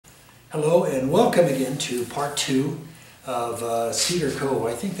Hello and welcome again to part 2 of Cedar Cove.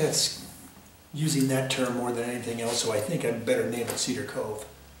 I think that's using that term more than anything else, so I think I'd better name it Cedar Cove.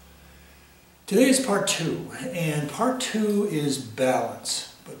 Today is part 2, and part 2 is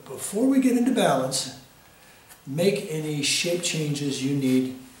balance. But before we get into balance, make any shape changes you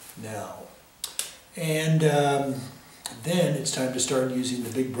need now. And then it's time to start using the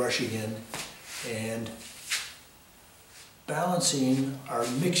big brush again and balancing our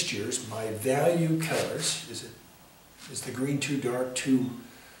mixtures by value colors. Is the green too dark, too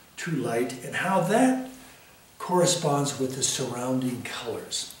light, and how that corresponds with the surrounding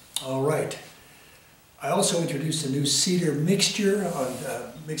colors. All right. I also introduced a new cedar mixture on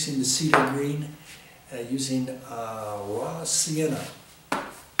mixing the cedar green using raw sienna.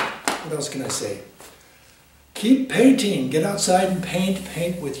 What else can I say? Keep painting. Get outside and paint.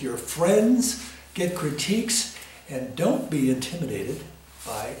 Paint with your friends. Get critiques. And don't be intimidated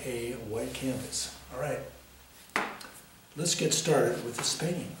by a white canvas. All right, let's get started with this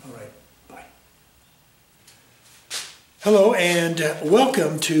painting. All right, bye. Hello and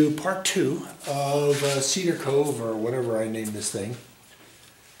welcome to part 2 of Cedar Cove, or whatever I named this thing.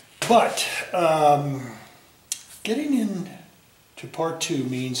 But getting into part 2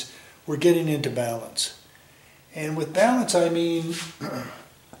 means we're getting into balance. And with balance I mean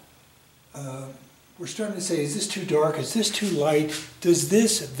we're starting to say, is this too dark? Is this too light? Does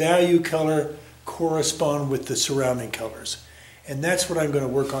this value color correspond with the surrounding colors? And that's what I'm going to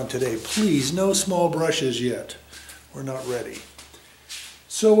work on today. Please, no small brushes yet. We're not ready.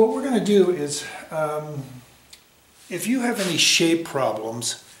 So what we're going to do is, if you have any shape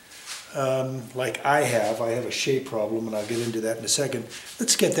problems, like I have a shape problem, and I'll get into that in a second.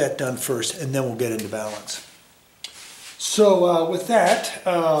 Let's get that done first, and then we'll get into balance. So with that,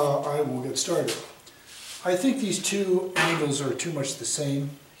 I will get started. I think these two angles are too much the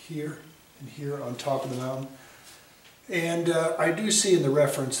same, here and here on top of the mountain. And I do see in the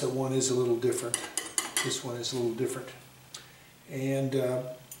reference that one is a little different. This one is a little different. And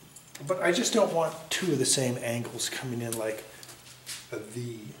but I just don't want two of the same angles coming in like a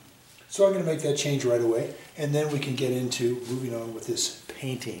V. So I'm going to make that change right away, and then we can get into moving on with this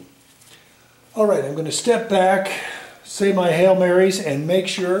painting. All right, I'm going to step back, say my Hail Marys, and make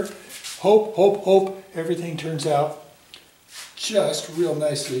sure, hope, everything turns out just real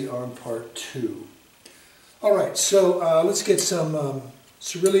nicely on part 2. All right, so let's get some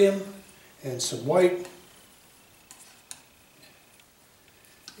cerulean and some white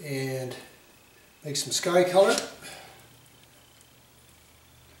and make some sky color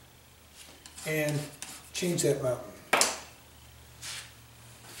and change that mountain.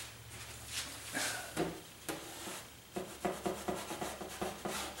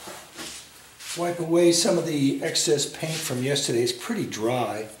 Wipe away some of the excess paint from yesterday. It's pretty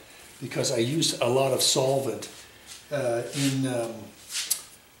dry because I used a lot of solvent in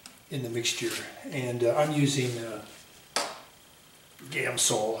the mixture, and I'm using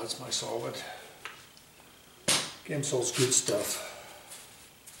Gamsol. That's my solvent. Gamsol's good stuff.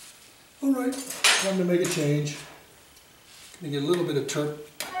 All right, time to make a change. I'm going to get a little bit of turp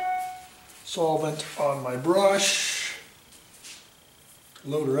solvent on my brush.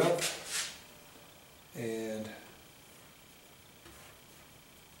 Load her up. And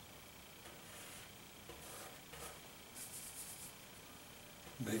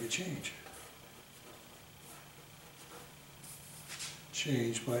make a change.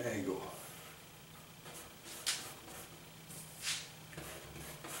 Change my angle.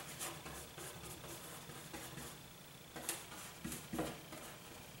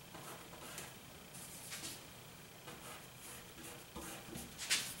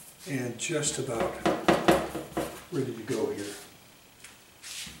 And just about ready to go here.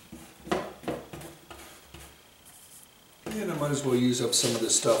 And I might as well use up some of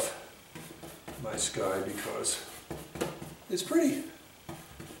this stuff in my sky because it's pretty.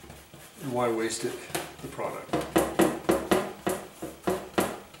 And why waste it, the product?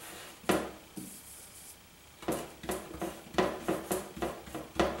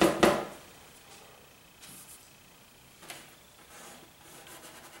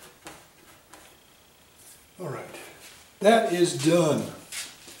 All right. That is done.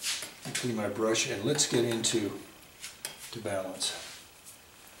 I clean my brush and let's get into balance.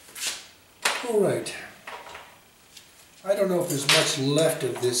 All right. I don't know if there's much left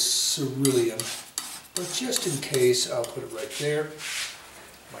of this cerulean, but just in case, I'll put it right there.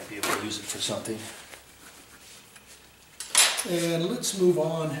 Might be able to use it for something. And let's move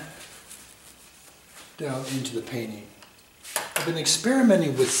on down into the painting. I've been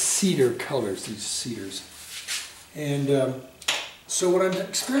experimenting with cedar colors, these cedars. And So what I'm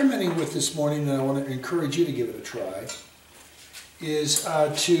experimenting with this morning, and I want to encourage you to give it a try, is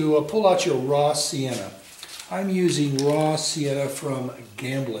to pull out your raw sienna. I'm using raw sienna from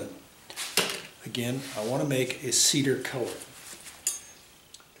Gamblin. Again, I want to make a cedar color.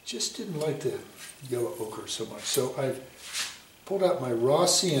 I just didn't like the yellow ochre so much, so I've pulled out my raw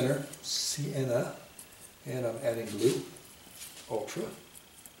sienna, and I'm adding blue, ultra,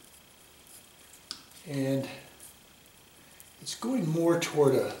 and it's going more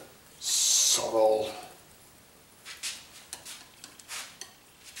toward a subtle,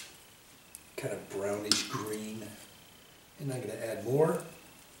 kind of brownish green, and I'm going to add more.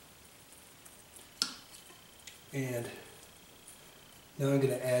 And now I'm going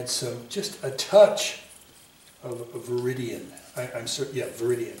to add just a touch of Viridian.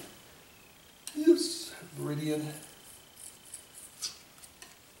 Viridian. Yes, Viridian.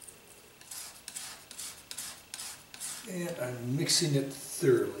 And I'm mixing it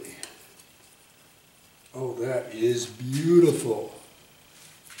thoroughly. Oh, that is beautiful.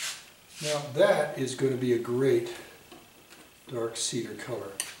 Now that is going to be a great dark cedar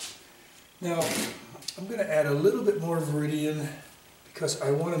color. Now I'm going to add a little bit more Viridian because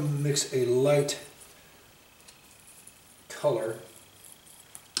I want to mix a light color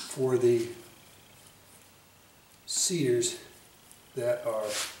for the cedars that are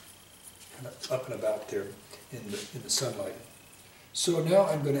kind of up and about there in the sunlight. So now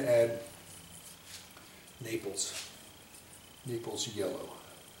I'm going to add Naples yellow.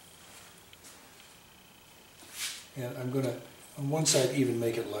 And I'm going to, on one side, even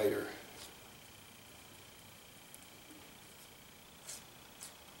make it lighter.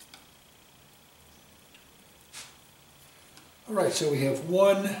 All right, so we have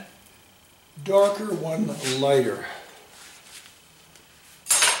one darker, one lighter.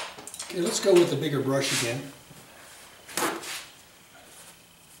 Okay, let's go with the bigger brush again.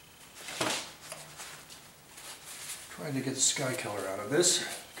 Trying to get the sky color out of this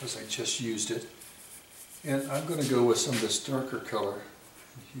because I just used it. And I'm going to go with some of this darker color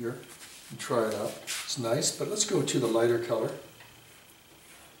here and try it out. It's nice, but let's go to the lighter color.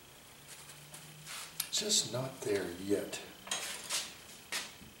 Just not there yet.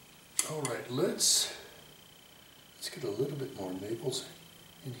 All right, let's get a little bit more Naples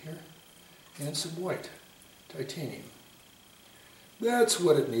in here and some white, titanium. That's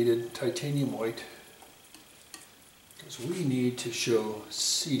what it needed, titanium white, because we need to show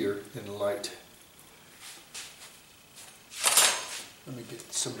cedar in light. Let me get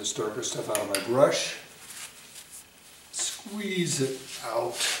some of this darker stuff out of my brush. Squeeze it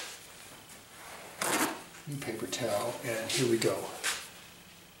out. New paper towel, and here we go.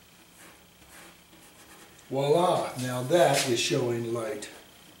 Voila! Now that is showing light.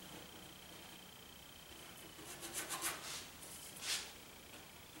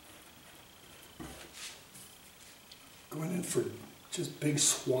 Going in for just big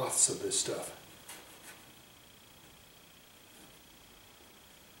swaths of this stuff.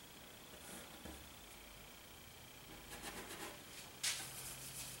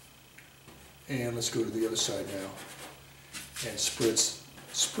 And let's go to the other side now and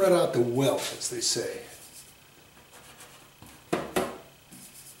spread out the wealth, as they say.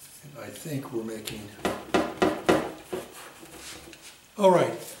 And I think we're making... All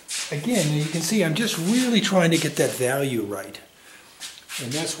right, again, you can see I'm just really trying to get that value right.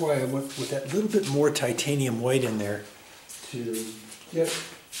 And that's why I went with that little bit more titanium white in there to get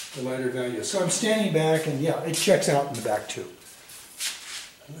the lighter value. So I'm standing back, and yeah, it checks out in the back too.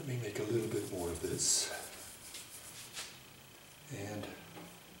 Let me make a little bit more of this. And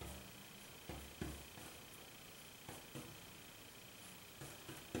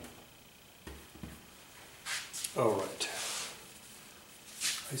all right.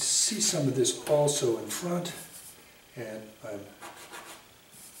 I see some of this also in front, and I'm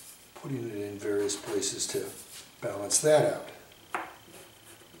putting it in various places to balance that out.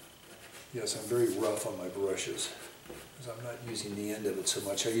 Yes, I'm very rough on my brushes, because I'm not using the end of it so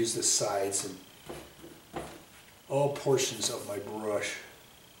much. I use the sides and all portions of my brush.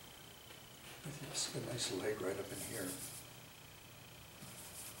 It's a nice leg right up in here.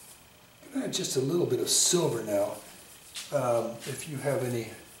 I'm going to add just a little bit of silver now. If you have any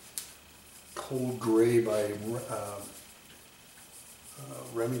Cold Gray by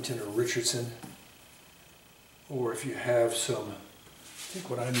Remington or Richardson, or if you have some, I think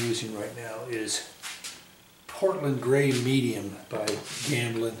what I'm using right now is Portland Gray Medium by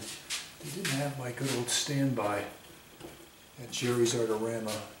Gamblin. They didn't have my good old standby at Jerry's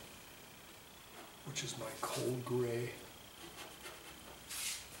Artorama, which is my Cold Gray.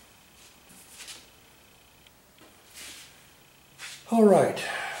 All right.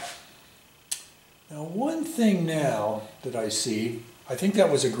 Now one thing now that I see, I think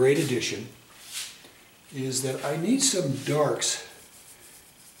that was a great addition, is that I need some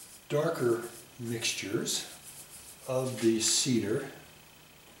darker mixtures of the cedar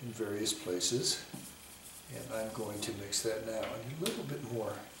in various places. And I'm going to mix that now. I need a little bit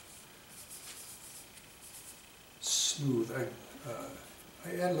more smooth. I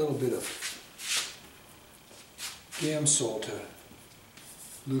add a little bit of Gamsol to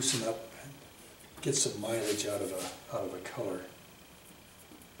loosen up and get some mileage out of a color.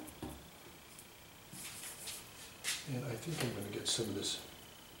 And I think I'm going to get some of this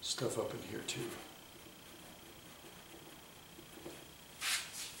stuff up in here too.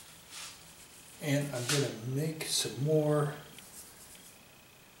 And I'm going to make some more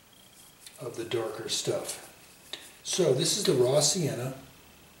of the darker stuff. So this is the raw sienna,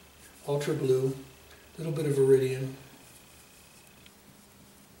 ultra blue, a little bit of iridium,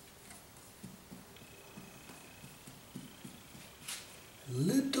 a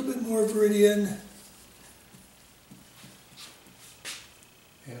little bit more iridium,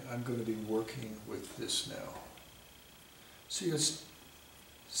 and I'm going to be working with this now. See, it's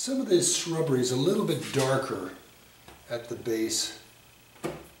some of this shrubbery is a little bit darker at the base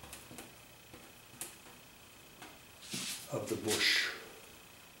of the bush.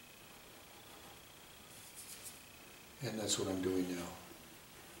 And that's what I'm doing now.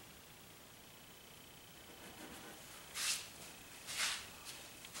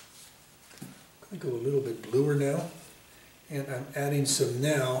 I'm going to go a little bit bluer now. And I'm adding some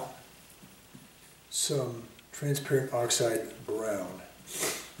transparent oxide brown.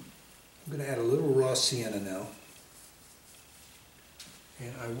 I'm going to add a little raw sienna now.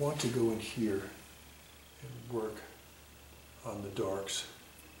 And I want to go in here and work on the darks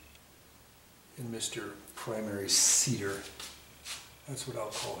in Mr. Primary Cedar. That's what I'll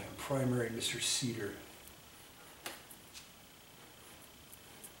call him, Primary Mr. Cedar.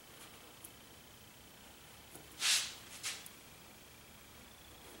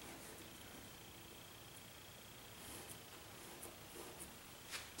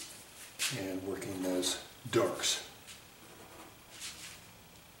 And working those darks.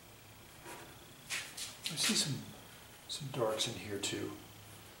 I see some darks in here too.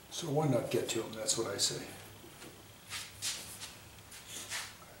 So why not get to them? That's what I say.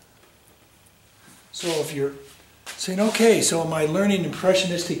 So if you're saying, okay, so am I learning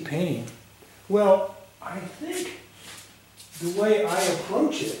impressionistic painting? Well, I think the way I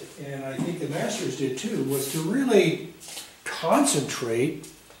approach it, and I think the masters did too, was to really concentrate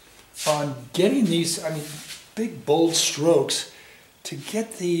on getting these, big bold strokes to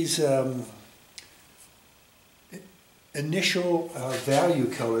get these initial value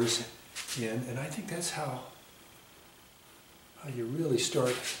colors in, and I think that's how you really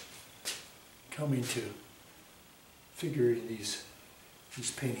start coming to figuring these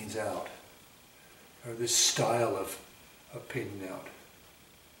paintings out, or this style of painting out.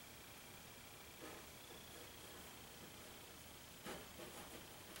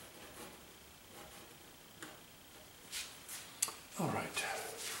 All right,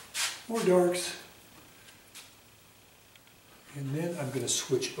 more darks. And then I'm going to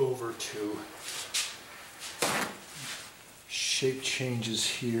switch over to shape changes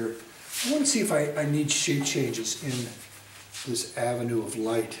here. I want to see if I need shape changes in this avenue of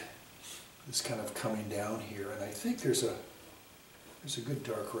light that's kind of coming down here. And I think there's a good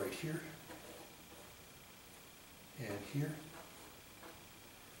dark right here, and here,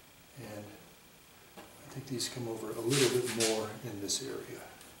 and I think these come over a little bit more in this area.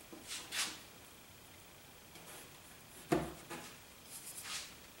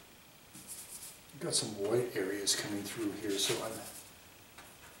 Got some white areas coming through here, so I'm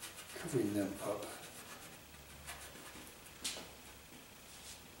covering them up.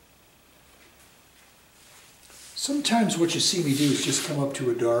 Sometimes what you see me do is just come up to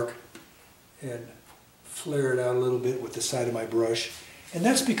a dark and flare it out a little bit with the side of my brush. And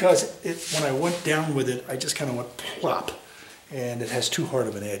that's because when I went down with it, I just kind of went plop, and it has too hard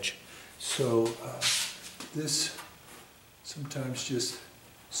of an edge. So this sometimes just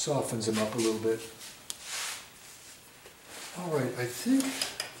softens them up a little bit. All right, I think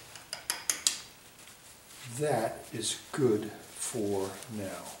that is good for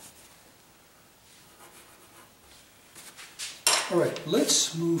now. All right,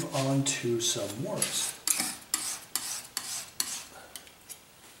 let's move on to some warmth.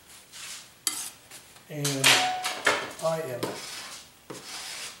 And I am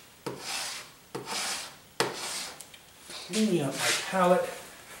cleaning up my palette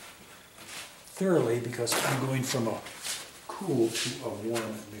thoroughly because I'm going from a cool to a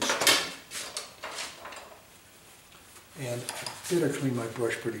warm mixture. And I better clean my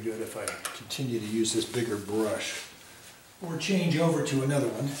brush pretty good if I continue to use this bigger brush, or change over to another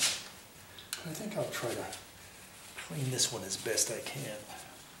one. But I think I'll try to clean this one as best I can.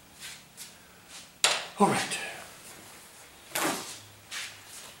 All right.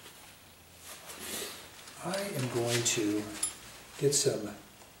 I am going to get some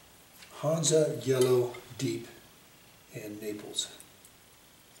Hansa Yellow Deep and Naples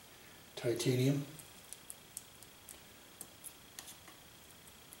titanium.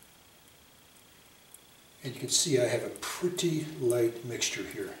 And you can see I have a pretty light mixture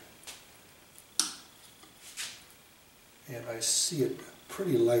here. And I see it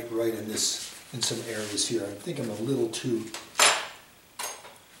pretty light right in some areas here. I think I'm a little too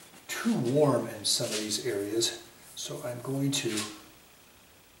warm in some of these areas, so I'm going to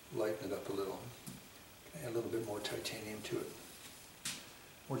lighten it up a little. Add a little bit more titanium to it.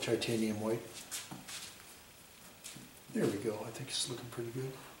 More titanium white. There we go. I think it's looking pretty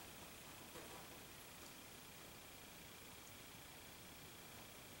good.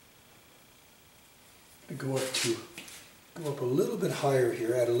 Go up a little bit higher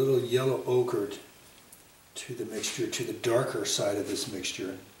here, add a little yellow ochre to the mixture, to the darker side of this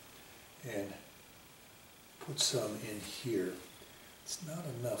mixture, and put some in here. It's not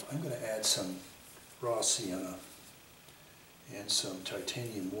enough. I'm going to add some raw sienna and some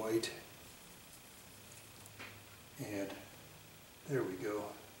titanium white, and there we go.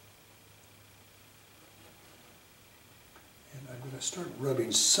 And I'm going to start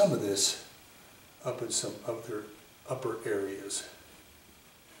rubbing some of this up in some other upper areas.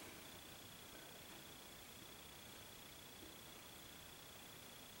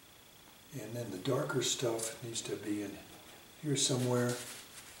 And then the darker stuff needs to be in here somewhere.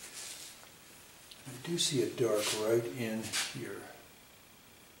 I do see a dark right in here.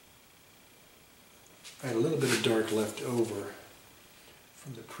 I had a little bit of dark left over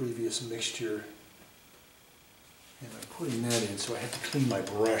from the previous mixture, and I'm putting that in, so I have to clean my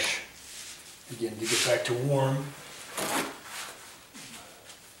brush again to get back to warm.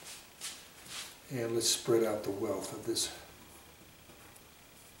 And let's spread out the wealth of this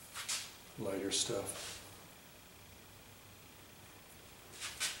lighter stuff.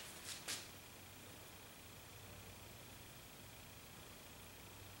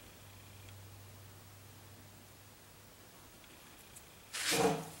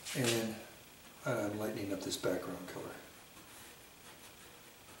 And I'm lightening up this background color.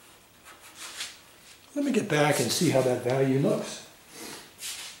 Let me get back and see how that value looks.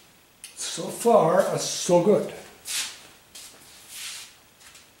 So far, so good.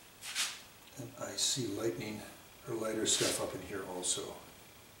 And I see lightning or lighter stuff up in here also.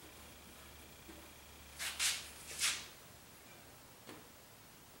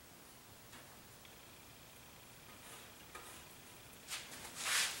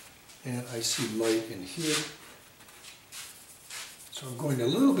 And I see light in here. So I'm going a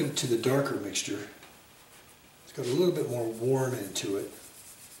little bit to the darker mixture. It's got a little bit more warm into it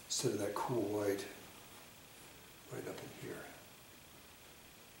instead of that cool white right up in here.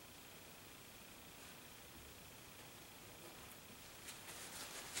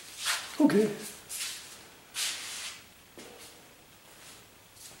 Okay.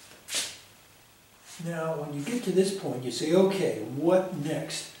 Now, when you get to this point, you say, okay, what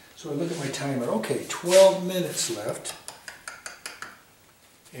next? So I look at my timer. Okay, 12 minutes left.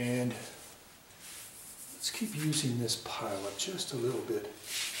 And let's keep using this pile up just a little bit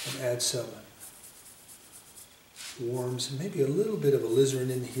and add some warms, maybe a little bit of alizarin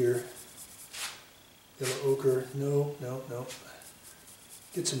in here. Yellow ochre, no.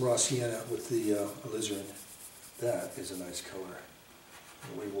 Get some raw sienna with the alizarin. That is a nice color.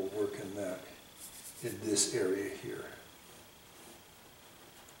 And we will work in that in this area here.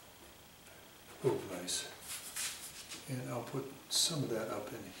 Oh, nice. And I'll put some of that up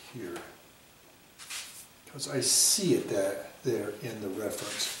in here, because I see it there in the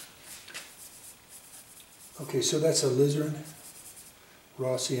reference. Okay, so that's alizarin,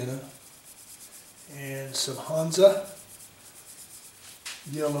 raw sienna, and some Hansa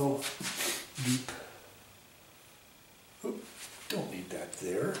Yellow Deep. Oop, don't need that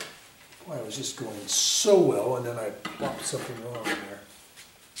there. Boy, I was just going so well, and then I plopped something wrong in there.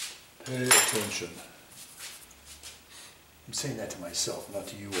 Pay attention. I'm saying that to myself, not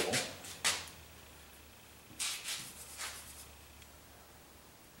to you all.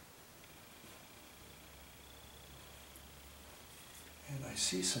 And I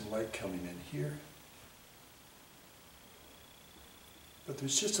see some light coming in here. But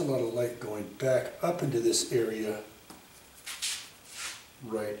there's just a lot of light going back up into this area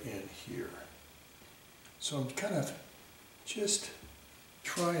right in here. So I'm kind of just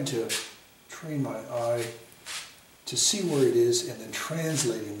trying to train my eye to see where it is and then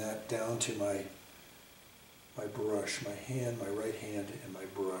translating that down to my brush, my hand, my right hand, and my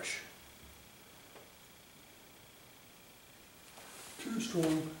brush. Too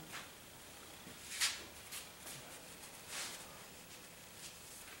strong.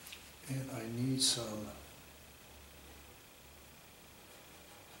 And I need some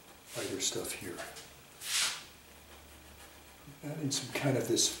lighter stuff here. Adding some kind of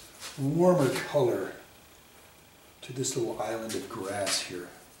this warmer color to this little island of grass here.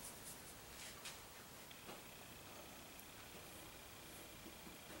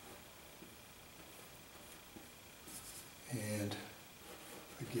 And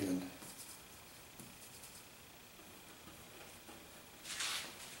again,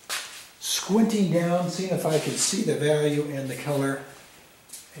 squinting down, seeing if I can see the value and the color.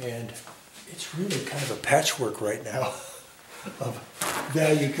 And it's really kind of a patchwork right now of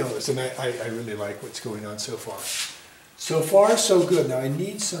value colors, and I really like what's going on so far. So far, so good. Now I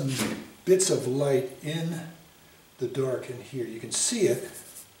need some bits of light in the dark in here. You can see it.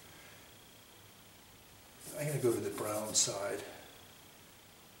 I'm going to go to the brown side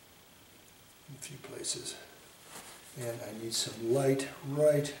in a few places. And I need some light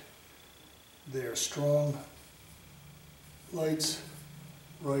right there. Strong lights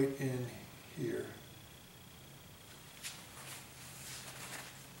right in here.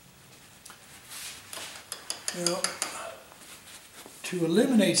 Now, to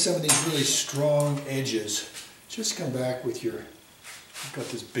eliminate some of these really strong edges, just come back with your, I've got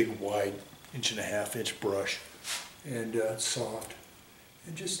this big wide 1.5 inch brush, and soft,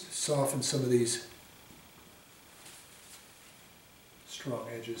 and just soften some of these strong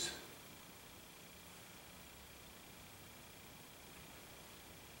edges.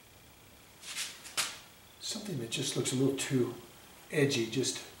 Something that just looks a little too edgy,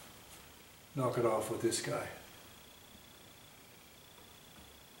 just knock it off with this guy.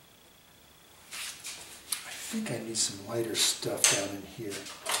 I think I need some lighter stuff down in here.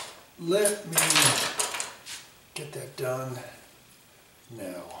 Let me get that done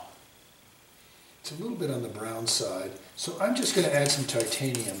now. It's a little bit on the brown side, so I'm just going to add some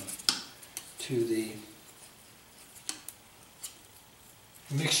titanium to the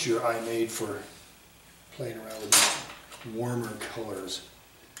mixture I made for playing around with these warmer colors.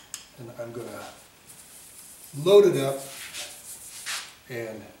 And I'm going to load it up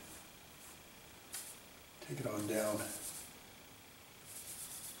and take it on down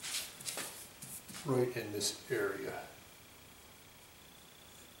right in this area.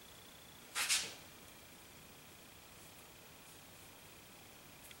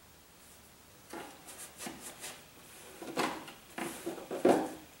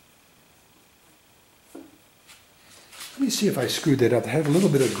 Let me see if I screwed that up. I have a little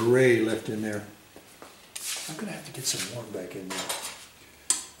bit of gray left in there. I'm going to have to get some warm back in there.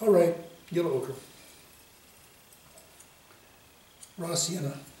 All right, yellow ochre, raw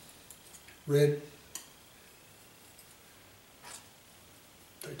sienna, red,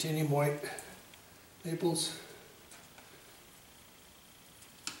 titanium white, maples.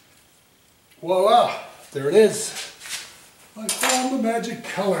 Voila, there it is. I found the magic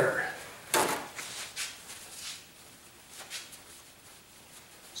color.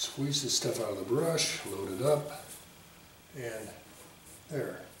 Squeeze this stuff out of the brush, load it up, and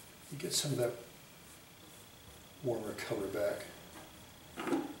there. You get some of that warmer color back.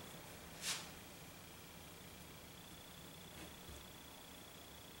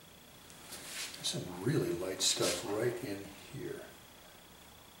 There's some really light stuff right in here.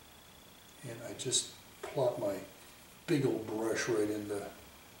 And I just plop my big old brush right in the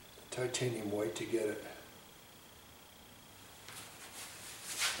titanium white to get it.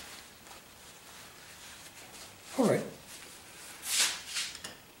 All right.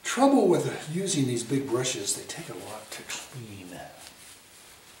 Trouble with using these big brushes, they take a lot to clean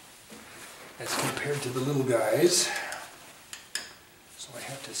as compared to the little guys. So I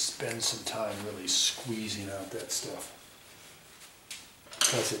have to spend some time really squeezing out that stuff.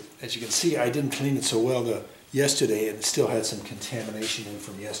 Because as you can see, I didn't clean it so well yesterday, and it still had some contamination in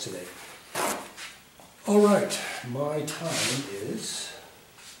from yesterday. All right, my time is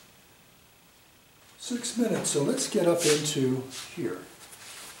 6 minutes, so let's get up into here.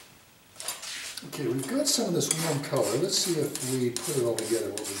 Okay, we've got some of this warm color. Let's see if we put it all together,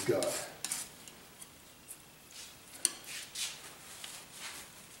 what we've got.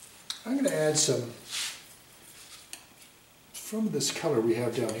 I'm going to add some, from this color we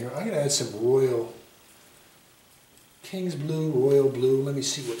have down here, I'm going to add some royal King's Blue, Royal Blue. Let me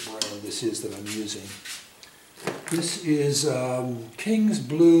see what brand this is that I'm using. This is King's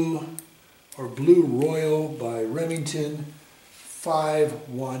Blue or Blue Royal by Remington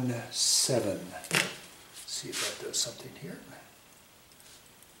 517. Let's see if that does something here.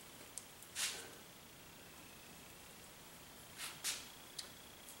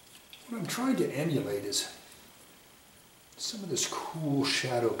 What I'm trying to emulate is some of this cool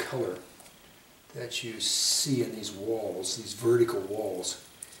shadow color that you see in these walls, these vertical walls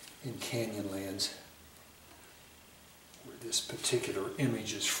in Canyonlands, where this particular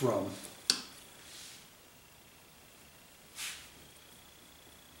image is from.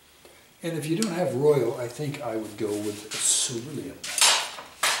 And if you don't have Royal, I think I would go with Cerulean.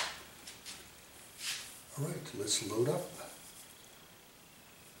 All right, let's load up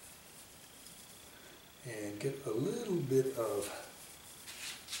and get a little bit of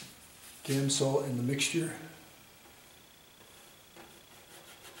Gamsol in the mixture.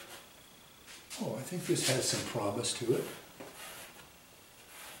 Oh, I think this has some promise to it.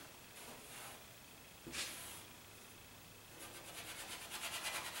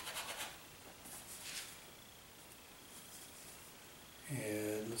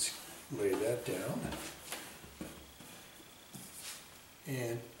 And let's lay that down.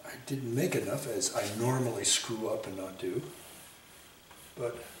 And I didn't make enough, as I normally screw up and not do,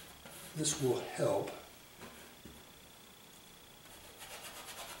 but this will help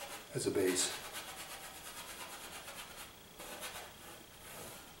as a base.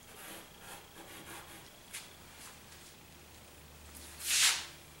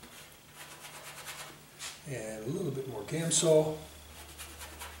 And a little bit more Gamsol.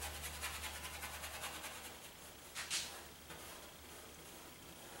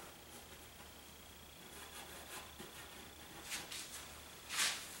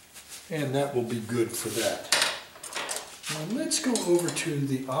 And that will be good for that. Now let's go over to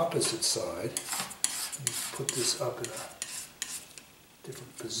the opposite side. Let me put this up in a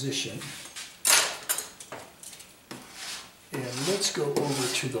different position. And let's go over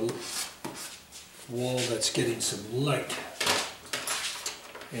to the wall that's getting some light.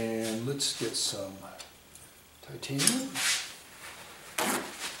 And let's get some titanium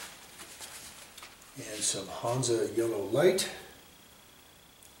and some Hansa yellow light.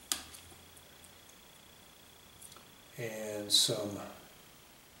 And some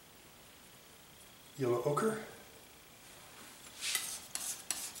yellow ochre,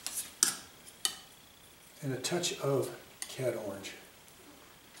 and a touch of cat orange.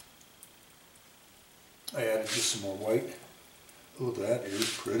 I added just some more white. Oh, that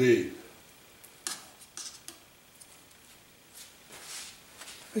is pretty.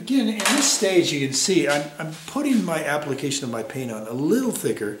 Again, in this stage you can see I'm putting my application of my paint on a little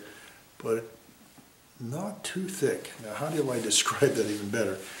thicker, but not too thick. Now, how do I describe that even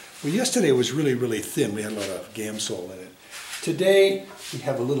better? Well, yesterday it was really, really thin. We had a lot of Gamsol in it. Today, we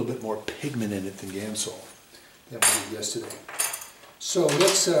have a little bit more pigment in it than Gamsol than we did yesterday. So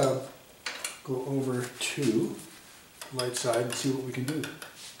let's go over to the light side and see what we can do.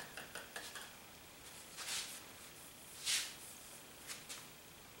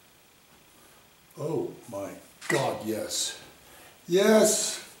 Oh my God, yes.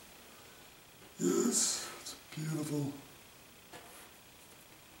 Yes! Yes, it's beautiful.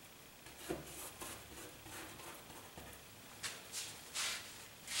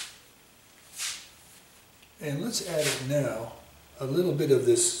 And let's add it now, a little bit of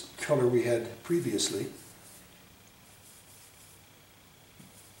this color we had previously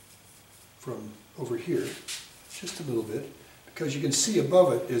from over here, just a little bit, because you can see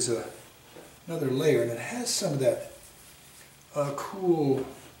above it is another layer, and it has some of that cool,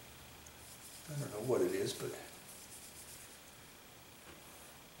 I don't know what it is, but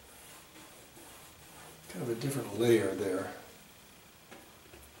kind of a different layer there.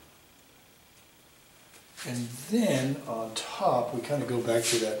 And then on top, we kind of go back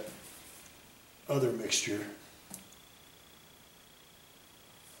to that other mixture.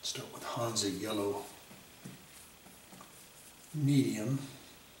 Start with Hansa yellow, medium,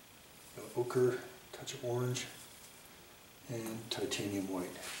 ochre, touch of orange, and titanium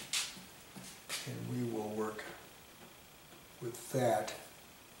white. And we will work with that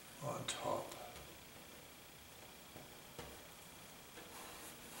on top.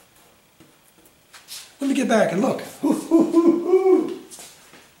 Let me get back and look.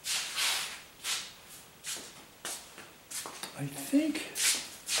 I think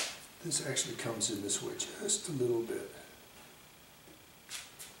this actually comes in this way just a little bit.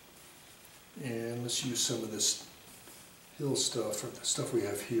 And let's use some of this hill stuff, or the stuff we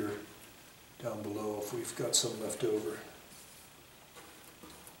have here, down below if we've got some left over.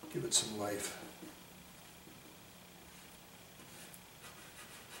 Give it some life.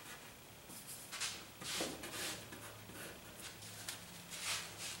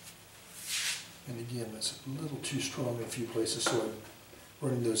 And again, that's a little too strong in a few places, so I'm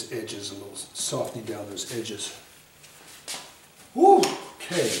running those edges a little, softening down those edges. Woo!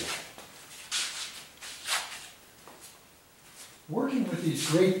 Okay. Working with these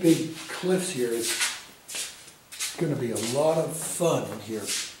great big cliffs here is going to be a lot of fun in here.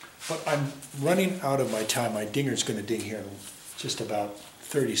 But I'm running out of my time. My dinger's going to ding here in just about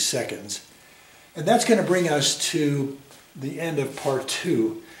 30 seconds. And that's going to bring us to the end of part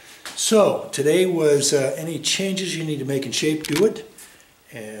 2. So today was any changes you need to make in shape, do it.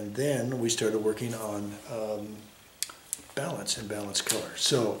 And then we started working on balance and balance color.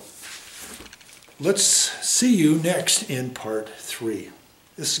 So let's see you next in part 3.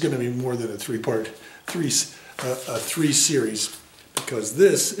 This is going to be more than a three series, because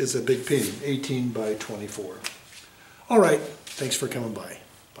this is a big painting, 18 by 24. All right, thanks for coming by.